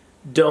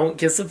 Don't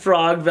kiss a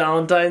frog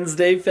Valentine's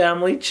Day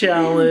family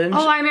challenge.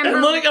 Oh, I remember.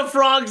 And look, a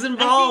frog's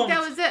involved. I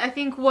think that was it. I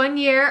think one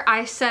year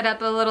I set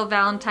up a little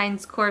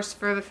Valentine's course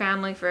for the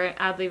family for an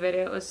Adley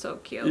video. It was so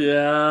cute.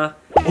 Yeah.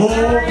 Oh,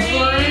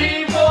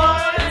 free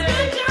boys!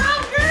 Good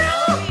job,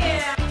 girl!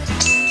 Yeah.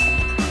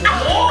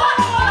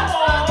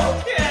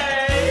 Oh, okay.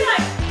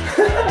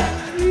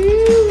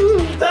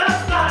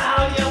 That's not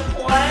how you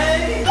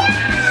play.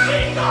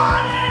 We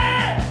got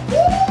it!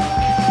 Woo!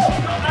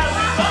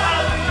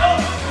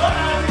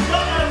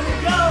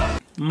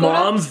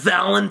 Mom's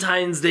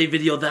Valentine's Day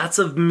video. That's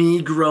of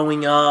me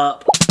growing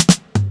up.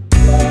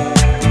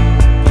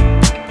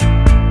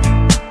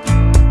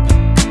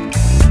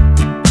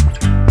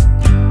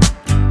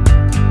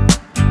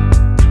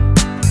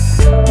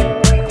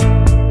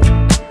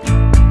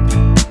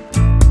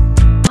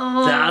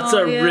 That's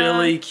a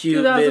really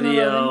cute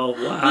video. Wow.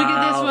 Look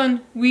at this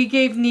one. We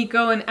gave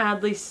Nico an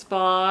Adley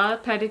spa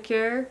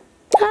pedicure.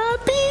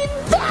 Happy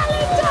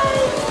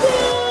Valentine's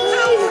Day!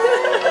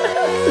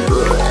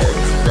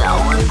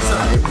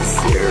 Valentine's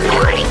cereal.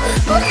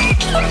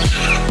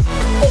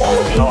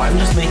 Oh, I'm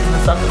just making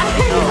this up. I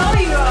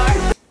know you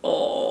are.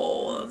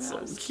 Oh, that's so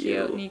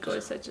cute. Nico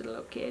is such a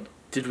little kid.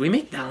 Did we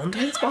make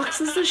Valentine's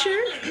boxes this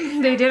year?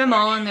 They did them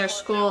all in their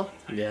school.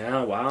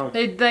 Yeah, wow.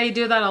 They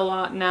do that a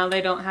lot now.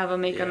 They don't have them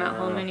make them at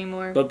home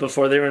anymore. But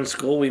before they were in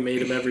school, we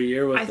made them every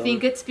year with them. I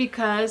think it's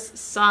because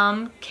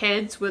some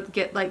kids would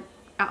get like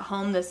at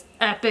home this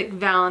epic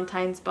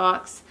Valentine's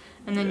box,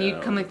 and then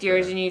you'd come with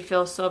yours and you'd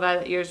feel so bad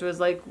that yours was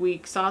like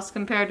weak sauce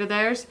compared to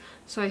theirs.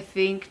 So I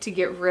think to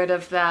get rid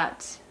of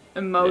that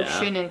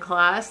emotion in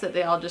class, that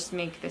they all just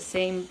make the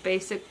same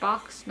basic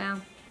box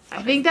now.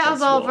 I think that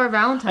was all of our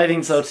Valentine's. I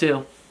think so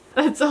too.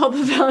 That's all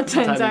the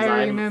Valentine's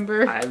I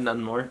remember. I have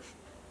none more.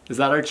 Is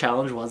that our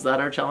challenge? Was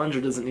that our challenge,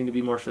 or does it need to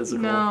be more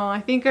physical? No,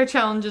 I think our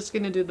challenge is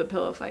going to do the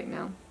pillow fight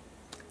now.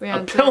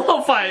 A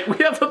pillow fight!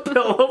 We have a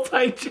pillow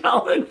fight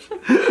challenge!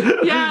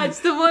 Yeah, it's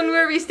the one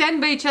where we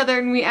stand by each other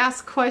and we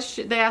ask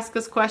questions. They ask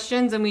us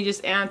questions and we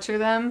just answer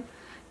them.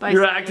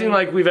 You're acting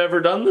like we've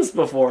ever done this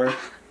before.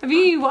 Have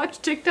you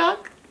watched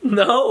TikTok?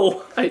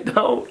 No, I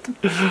don't.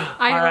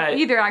 I don't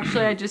either,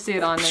 actually. I just see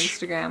it on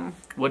Instagram.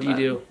 What do you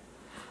do?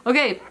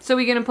 Okay, so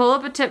we're gonna pull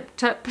up a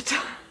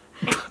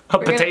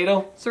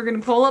potato? So we're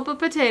gonna pull up a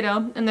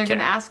potato, and they're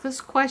gonna ask us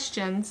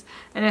questions,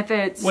 and if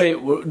it's... Wait,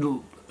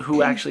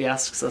 who actually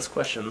asks us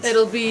questions?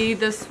 It'll be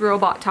this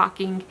robot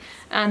talking,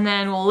 and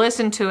then we'll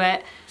listen to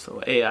it.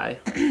 So AI.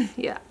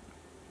 Yeah.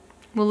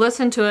 We'll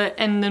listen to it,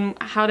 and then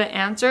how to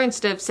answer,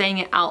 instead of saying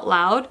it out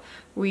loud,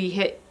 we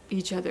hit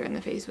each other in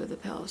the face with a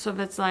pillow. So if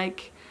it's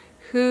like,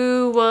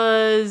 who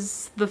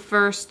was the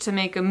first to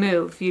make a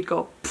move? You'd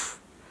go, pff.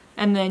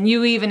 And then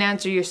you even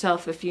answer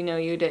yourself if you know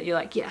you did. You're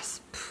like,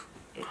 yes. Pff.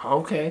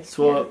 Okay,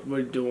 so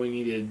what do we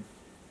need to...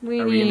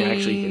 Are we gonna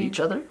actually hit each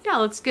other? Yeah,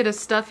 let's get a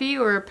stuffy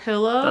or a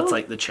pillow. That's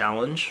like the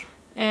challenge.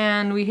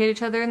 And we hit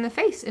each other in the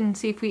face and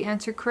see if we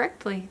answer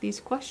correctly these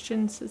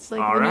questions. It's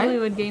like an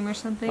Hollywood game or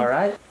something.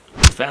 Alright.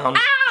 Found.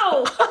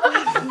 Ow!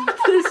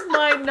 This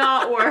might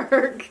not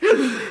work.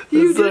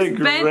 You just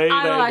bent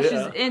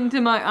eyelashes into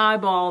my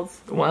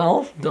eyeballs.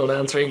 Well, don't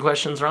answer any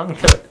questions wrong.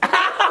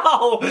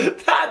 Ow!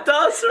 That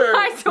does hurt.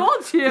 I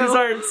told you. These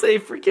aren't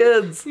safe for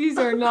kids. These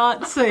are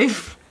not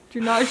safe. Do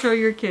not show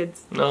your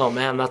kids. Oh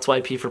man, that's why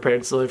P for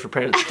parents, silly for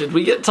parents. Did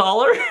we get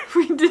taller?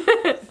 We did.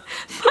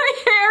 My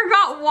hair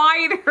got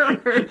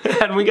wider.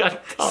 And we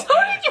got taller. So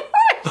did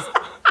yours.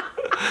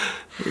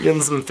 We're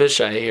getting some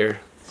fisheye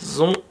here.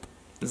 Zoom.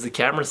 Is the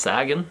camera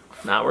sagging?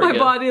 Now we're good. My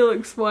body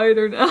looks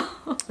wider now.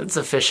 It's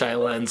a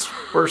fisheye lens.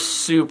 We're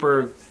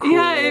super cool.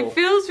 Yeah, it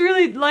feels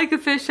really like a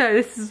fisheye.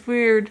 This is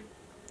weird.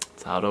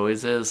 That's how it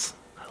always is.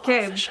 I love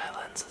fisheye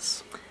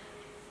lenses.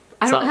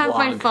 I don't have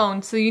my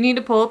phone, so you need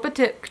to pull up a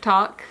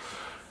TikTok.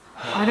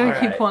 Why do I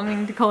keep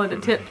wanting to call it a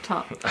tip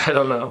top? I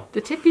don't know.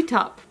 The tippy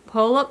top.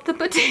 Pull up the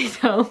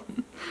potato.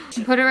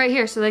 Put it right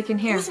here so they can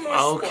hear.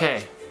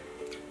 Okay.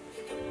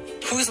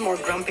 Who's more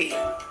grumpy?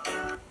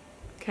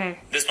 Okay.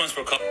 This one's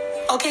for couples.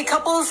 Okay,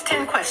 couples,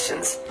 10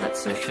 questions. I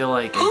feel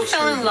like who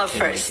fell in love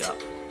first?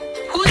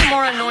 Who's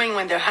more annoying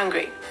when they're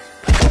hungry?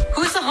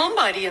 Who's the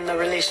homebody in the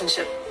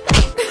relationship?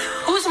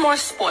 Who's more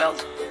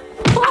spoiled?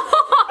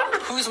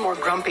 Who's more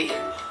grumpy?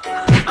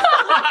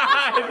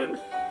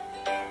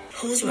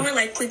 Who's more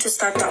likely to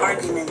start the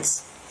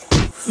arguments?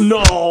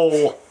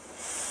 No.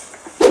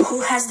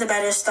 Who has the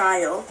better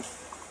style?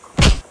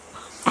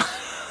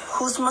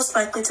 Who's most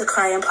likely to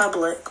cry in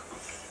public?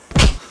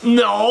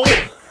 No.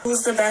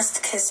 Who's the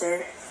best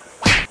kisser?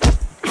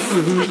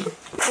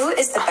 Who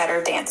is the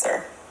better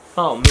dancer?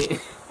 Oh, me.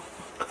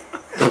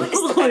 Who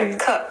is the better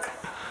cook?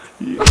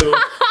 You.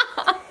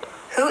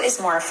 Who is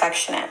more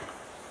affectionate?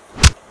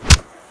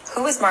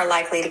 Who is more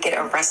likely to get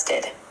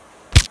arrested?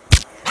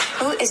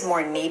 Who is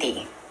more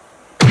needy?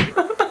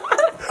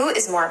 Who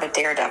is more of a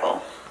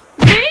daredevil?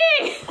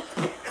 Me!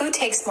 Who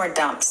takes more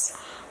dumps?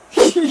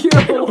 You.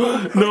 No,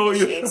 Who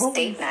initiates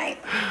date night?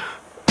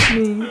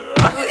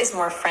 Who is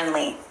more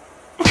friendly?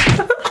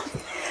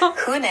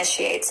 Who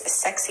initiates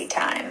sexy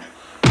time?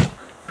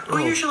 Who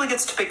usually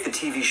gets to pick the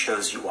TV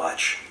shows you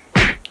watch?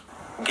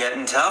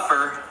 Getting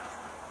tougher.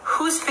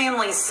 Whose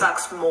family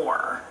sucks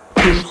more?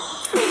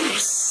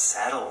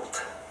 Settled.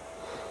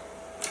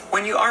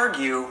 When you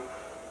argue,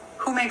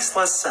 who makes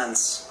less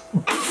sense?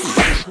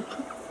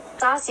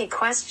 Saucy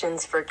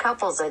questions for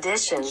couples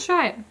edition. Let's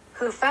try it.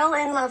 Who fell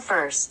in love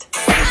first?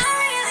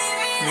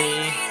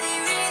 Me.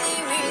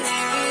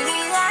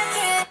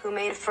 Who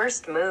made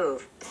first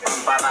move?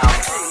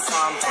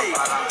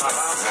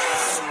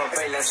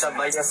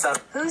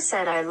 Who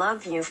said I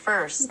love you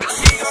first?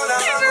 These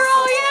are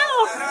all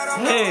you.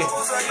 Hey,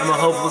 I'm a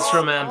hopeless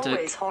romantic.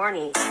 Always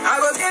horny. I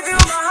will give you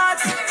my heart,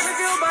 give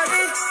you my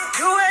body,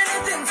 do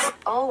anything for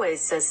Always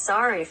says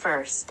sorry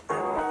first.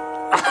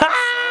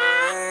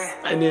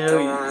 I knew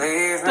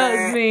you.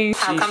 That's me.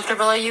 How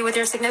comfortable are you with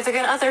your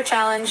significant other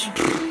challenge?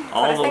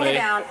 All Put a the finger way.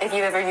 down if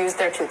you've ever used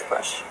their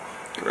toothbrush.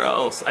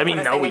 Gross. I mean,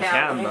 Put a no, we finger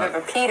down can, if you've but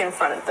ever peed in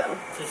front of them.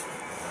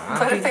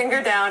 Put a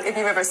finger down if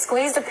you've ever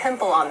squeezed a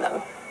pimple on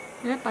them.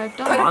 Yep, I've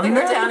Put done a it.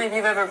 finger down if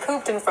you've ever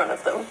pooped in front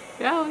of them.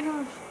 Yeah, we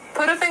have.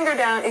 Put a finger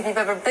down if you've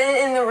ever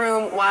been in the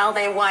room while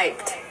they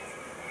wiped.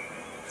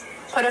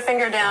 Put a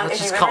finger down it's if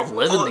just you've called ever...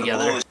 living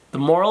together. The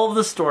moral of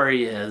the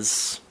story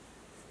is,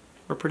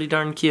 we're pretty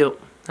darn cute.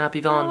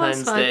 Happy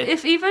Valentine's Fun. Day.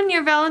 If even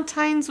your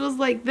Valentine's was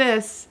like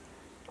this,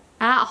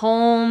 at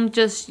home,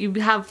 just you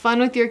have fun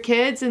with your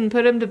kids and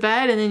put them to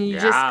bed, and then you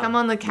just come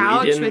on the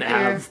couch we didn't with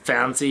have your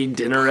fancy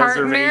dinner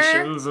partner.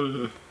 reservations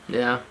and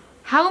yeah.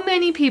 How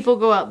many people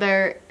go out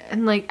there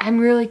and like, I'm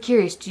really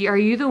curious, are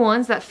you the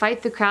ones that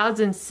fight the crowds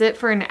and sit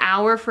for an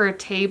hour for a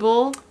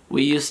table?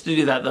 We used to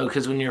do that though,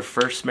 because when you're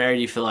first married,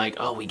 you feel like,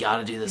 oh, we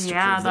gotta do this to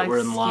prove that we're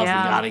in love.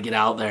 yeah. We gotta get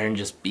out there and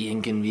just be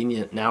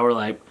inconvenient. Now we're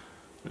like,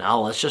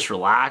 no, let's just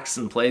relax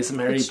and play some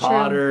Harry It's true.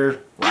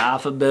 Potter,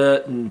 laugh a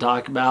bit, and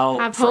talk about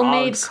Have frogs.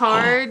 homemade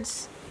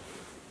cards.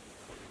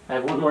 I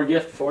have one more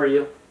gift for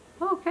you.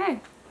 Okay.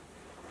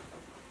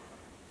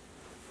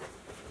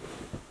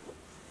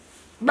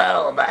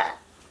 Boba.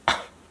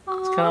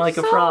 It's kind of like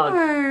a frog.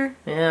 Summer.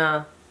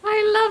 Yeah.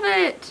 I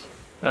love it.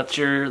 That's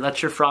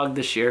your frog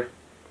this year.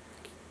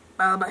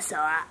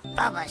 Bulbasaur.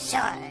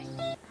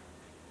 Bulbasaur.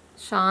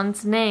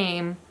 Sean's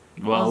name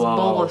Whoa, was whoa,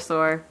 whoa.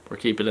 Bulbasaur. We're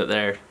keeping it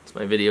there. It's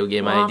my video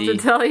game I'll ID. have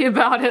to tell you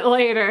about it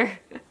later.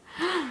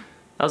 That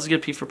was a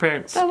good peek for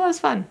parents. That was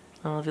fun.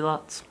 I love you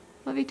lots.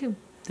 Love you too.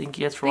 Thank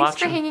you guys for Thanks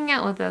watching. for hanging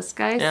out with us,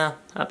 guys. Yeah.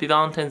 Happy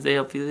Valentine's Day.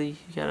 Hopefully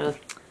you got a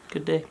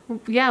good day.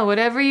 Yeah,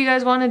 whatever you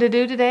guys wanted to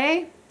do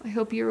today, I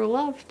hope you were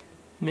loved.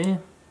 Yeah.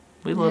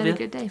 We And love had a you.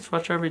 good day. Just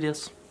watch our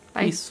videos.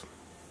 Bye. Peace.